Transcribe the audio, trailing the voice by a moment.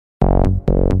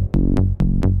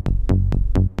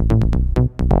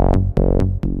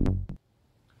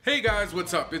Hey guys,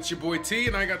 what's up? It's your boy T,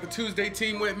 and I got the Tuesday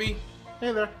team with me.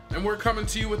 Hey there. And we're coming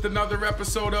to you with another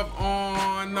episode of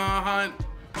On the Hunt.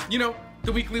 You know,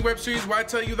 the weekly web series where I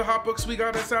tell you the hot books we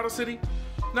got at Saddle City.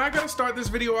 Now I gotta start this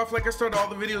video off like I start all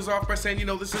the videos off by saying, you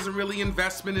know, this isn't really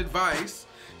investment advice.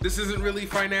 This isn't really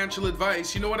financial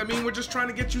advice. You know what I mean? We're just trying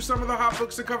to get you some of the hot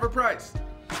books at cover price.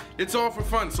 It's all for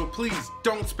fun, so please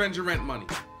don't spend your rent money.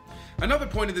 Another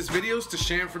point of this video is to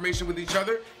share information with each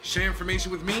other, share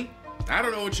information with me. I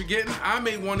don't know what you're getting. I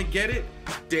may want to get it.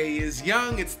 Day is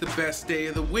young. It's the best day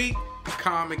of the week.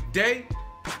 Comic day.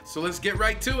 So let's get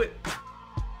right to it.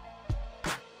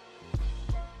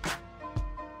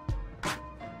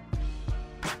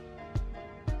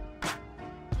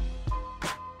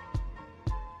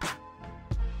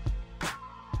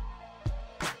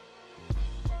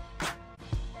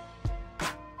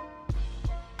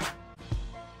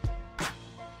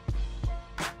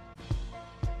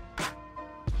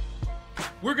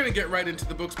 We're gonna get right into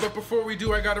the books, but before we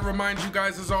do, I gotta remind you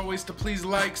guys, as always, to please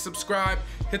like, subscribe,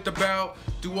 hit the bell,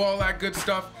 do all that good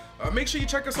stuff. Make sure you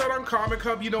check us out on Comic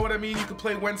Hub. You know what I mean? You can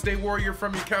play Wednesday Warrior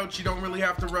from your couch. You don't really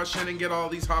have to rush in and get all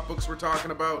these hot books we're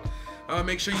talking about.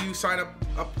 Make sure you sign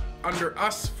up under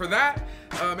us for that.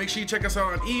 Make sure you check us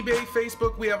out on eBay,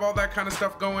 Facebook. We have all that kind of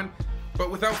stuff going. But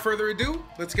without further ado,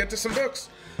 let's get to some books.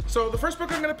 So the first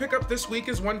book I'm gonna pick up this week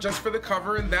is one just for the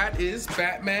cover, and that is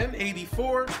Batman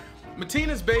 84.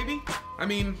 Matina's baby. I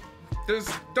mean,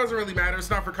 doesn't really matter. It's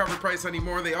not for cover price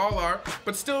anymore. They all are.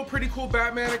 But still, pretty cool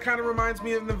Batman. It kind of reminds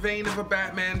me of the vein of a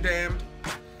Batman Damned.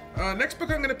 Next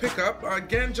book I'm going to pick up,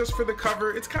 again, just for the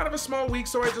cover. It's kind of a small week,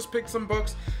 so I just picked some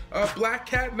books. Black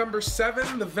Cat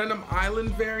 #7, the Venom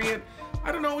Island variant.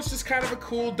 I don't know, it's just kind of a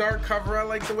cool dark cover. I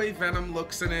like the way Venom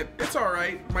looks in it. It's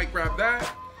alright. Might grab that.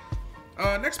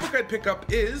 Next book I'd pick up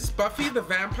is Buffy the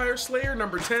Vampire Slayer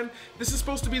 #10. This is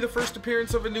supposed to be the first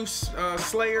appearance of a new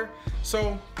Slayer,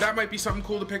 so that might be something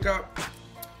cool to pick up.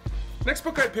 Next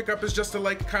book I'd pick up is just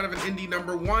kind of an indie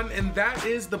 #1, and that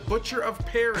is The Butcher of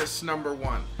Paris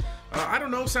 #1. I don't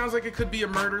know, sounds like it could be a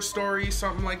murder story,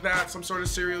 something like that, some sort of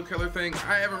serial killer thing.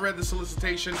 I haven't read the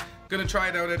solicitation, gonna try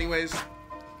it out anyways.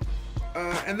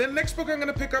 And then next book I'm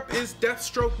going to pick up is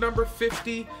Deathstroke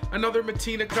 #50, another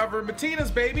Matina cover.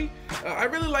 Matina's baby. I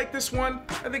really like this one.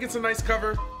 I think it's a nice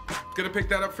cover. Gonna pick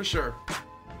that up for sure.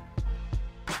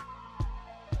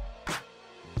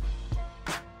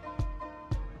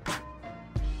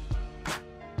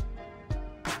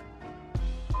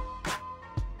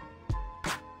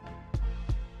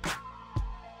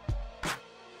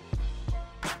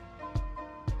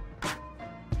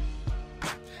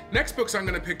 Next books I'm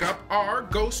going to pick up are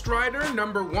Ghost Rider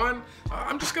 #1.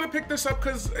 I'm just going to pick this up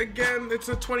because, again, it's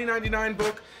a $20.99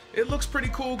 book. It looks pretty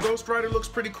cool. Ghost Rider looks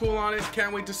pretty cool on it.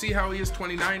 Can't wait to see how he is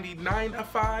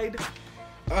 2099-ified.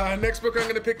 Next book I'm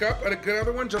going to pick up,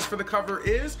 another one just for the cover,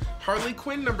 is Harley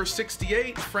Quinn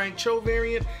 #68, Frank Cho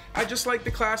variant. I just like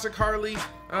the classic Harley,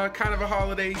 kind of a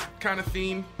holiday kind of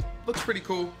theme. Looks pretty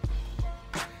cool.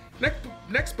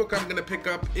 Next book I'm going to pick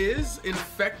up is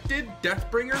Infected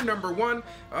Deathbringer #1.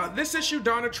 This issue,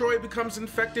 Donna Troy becomes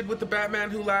infected with the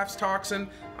Batman Who Laughs toxin.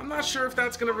 I'm not sure if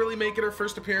that's going to really make it her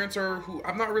first appearance, or who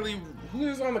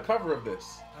is on the cover of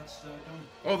this? That's Donna.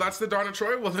 Oh, that's the Donna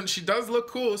Troy? Well, then she does look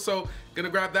cool, so gonna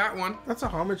grab that one. That's a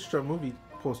homage to a movie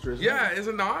poster, isn't it? Yeah, is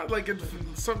it not?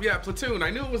 Platoon. I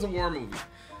knew it was a war movie.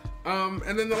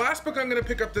 And then the last book I'm going to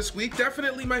pick up this week,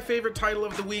 definitely my favorite title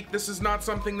of the week. This is not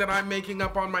something that I'm making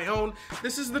up on my own.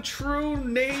 This is the true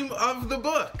name of the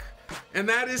book, and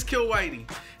that is Kill Whitey.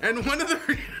 And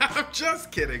I'm just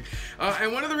kidding.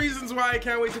 And one of the reasons why I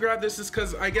can't wait to grab this is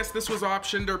because I guess this was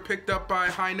optioned or picked up by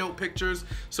High Note Pictures,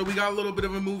 so we got a little bit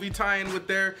of a movie tie-in with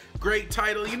their great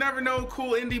title. You never know,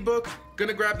 cool indie book.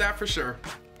 Gonna grab that for sure.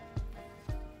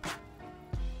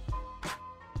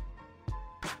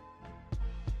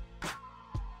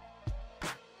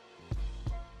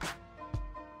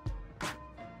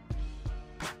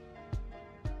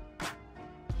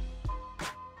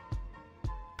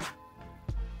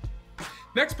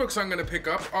 Next books I'm going to pick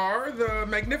up are The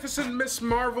Magnificent Miss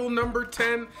Marvel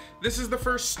 #10. This is the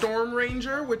first Storm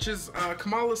Ranger, which is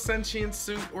Kamala's sentient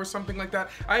suit or something like that.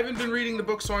 I haven't been reading the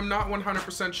book, so I'm not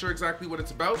 100% sure exactly what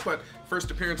it's about, but first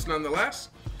appearance nonetheless.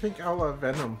 I think a la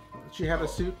Venom. She had a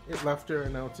suit, it left her,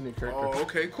 and now it's a new character. Oh,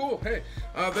 okay, cool. Hey,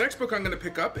 the next book I'm going to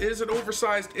pick up is an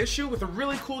oversized issue with a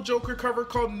really cool Joker cover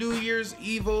called New Year's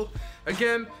Evil.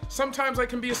 Again, sometimes I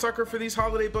can be a sucker for these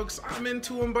holiday books. I'm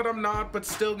into them, but I'm not, but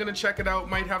still going to check it out.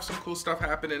 Might have some cool stuff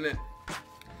happen in it.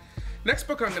 Next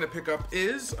book I'm going to pick up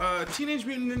is Teenage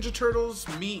Mutant Ninja Turtles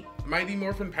meet Mighty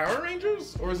Morphin Power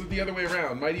Rangers? Or is it the other way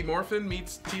around? Mighty Morphin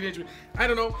meets Teenage Mutant... I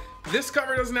don't know. This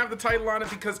cover doesn't have the title on it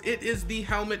because it is the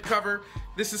helmet cover.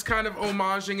 This is kind of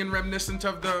homaging and reminiscent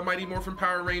of the Mighty Morphin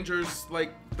Power Rangers,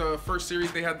 like the first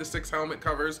series. They had the 6 helmet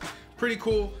covers. Pretty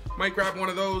cool. Might grab one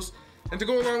of those. And to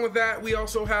go along with that, we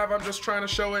also have, I'm just trying to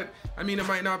show it, I mean, it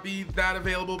might not be that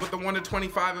available, but the 1 to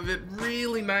 25 of it,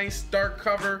 really nice, dark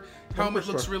cover. Helmet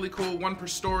looks really cool, 1 per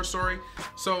store, sorry.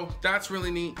 So that's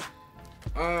really neat.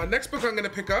 Next book I'm going to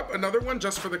pick up, another one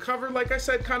just for the cover. Like I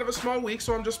said, kind of a small week,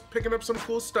 so I'm just picking up some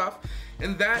cool stuff.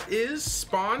 And that is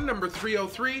Spawn, number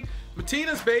 303.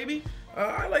 Matina's baby.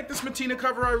 I like this Matina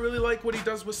cover. I really like what he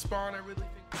does with Spawn. I really think...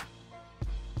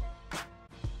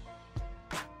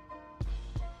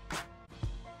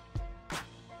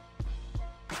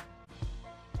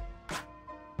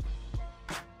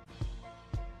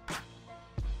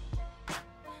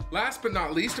 Last but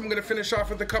not least, I'm going to finish off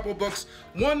with a couple books.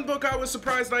 One book I was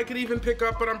surprised I could even pick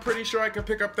up, but I'm pretty sure I could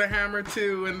pick up The Hammer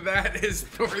too, and that is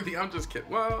Thor the... I'm just kidding.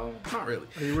 Well, not really.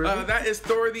 Are you ready? That is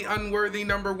Thor the Unworthy,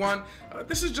 number 1.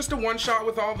 This is just a one-shot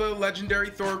with all the legendary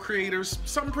Thor creators.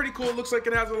 Something pretty cool. It looks like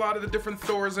it has a lot of the different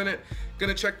Thors in it.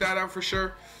 Gonna check that out for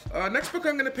sure. Next book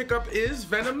I'm gonna pick up is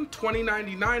Venom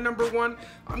 2099, number 1.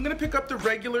 I'm gonna pick up the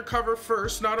regular cover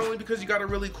first, not only because you got a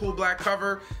really cool black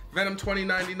cover, Venom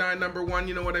 2099, number 1,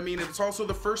 you know what I mean? It's also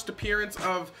the first appearance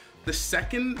of the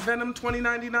second Venom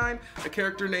 2099, a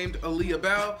character named Aaliyah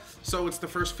Bell, so it's the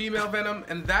first female Venom,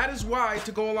 and that is why,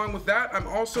 to go along with that, I'm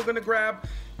also gonna grab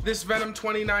this Venom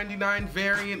 2099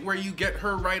 variant where you get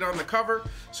her right on the cover.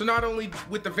 So not only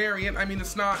with the variant, I mean,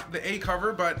 it's not the A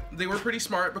cover, but they were pretty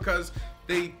smart because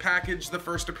they packaged the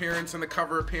first appearance and the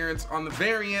cover appearance on the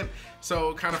variant,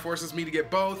 so it kind of forces me to get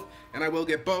both, and I will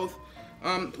get both.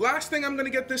 Last thing I'm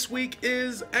gonna get this week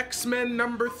is X-Men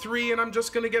number 3, and I'm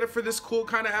just gonna get it for this cool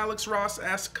kind of Alex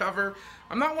Ross-esque cover.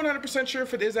 I'm not 100% sure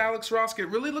if it is Alex Ross. It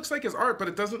really looks like his art, but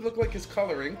it doesn't look like his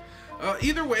coloring.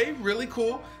 Either way, really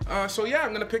cool. So yeah,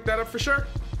 I'm gonna pick that up for sure.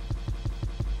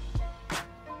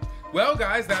 Well,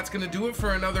 guys, that's gonna do it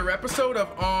for another episode of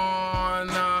On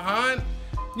the Hunt.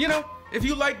 You know, if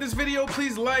you like this video,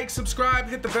 please like, subscribe,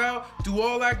 hit the bell, do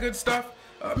all that good stuff.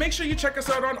 Make sure you check us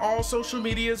out on all social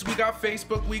medias. We got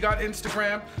Facebook, we got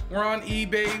Instagram, we're on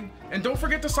eBay, and don't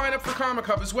forget to sign up for Comic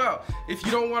Hub as well. If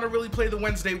you don't want to really play the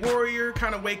Wednesday Warrior,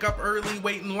 kind of wake up early,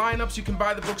 wait in lineups, you can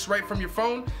buy the books right from your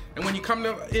phone, and when you come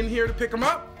in here to pick them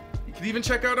up, you can even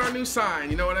check out our new sign,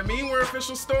 you know what I mean? We're an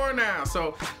official store now,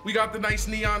 so we got the nice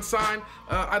neon sign.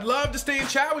 I'd love to stay and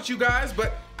chat with you guys,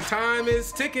 but time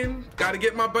is ticking. Got to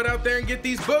get my butt out there and get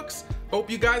these books. Hope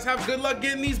you guys have good luck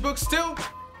getting these books too.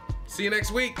 See you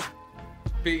next week.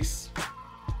 Peace.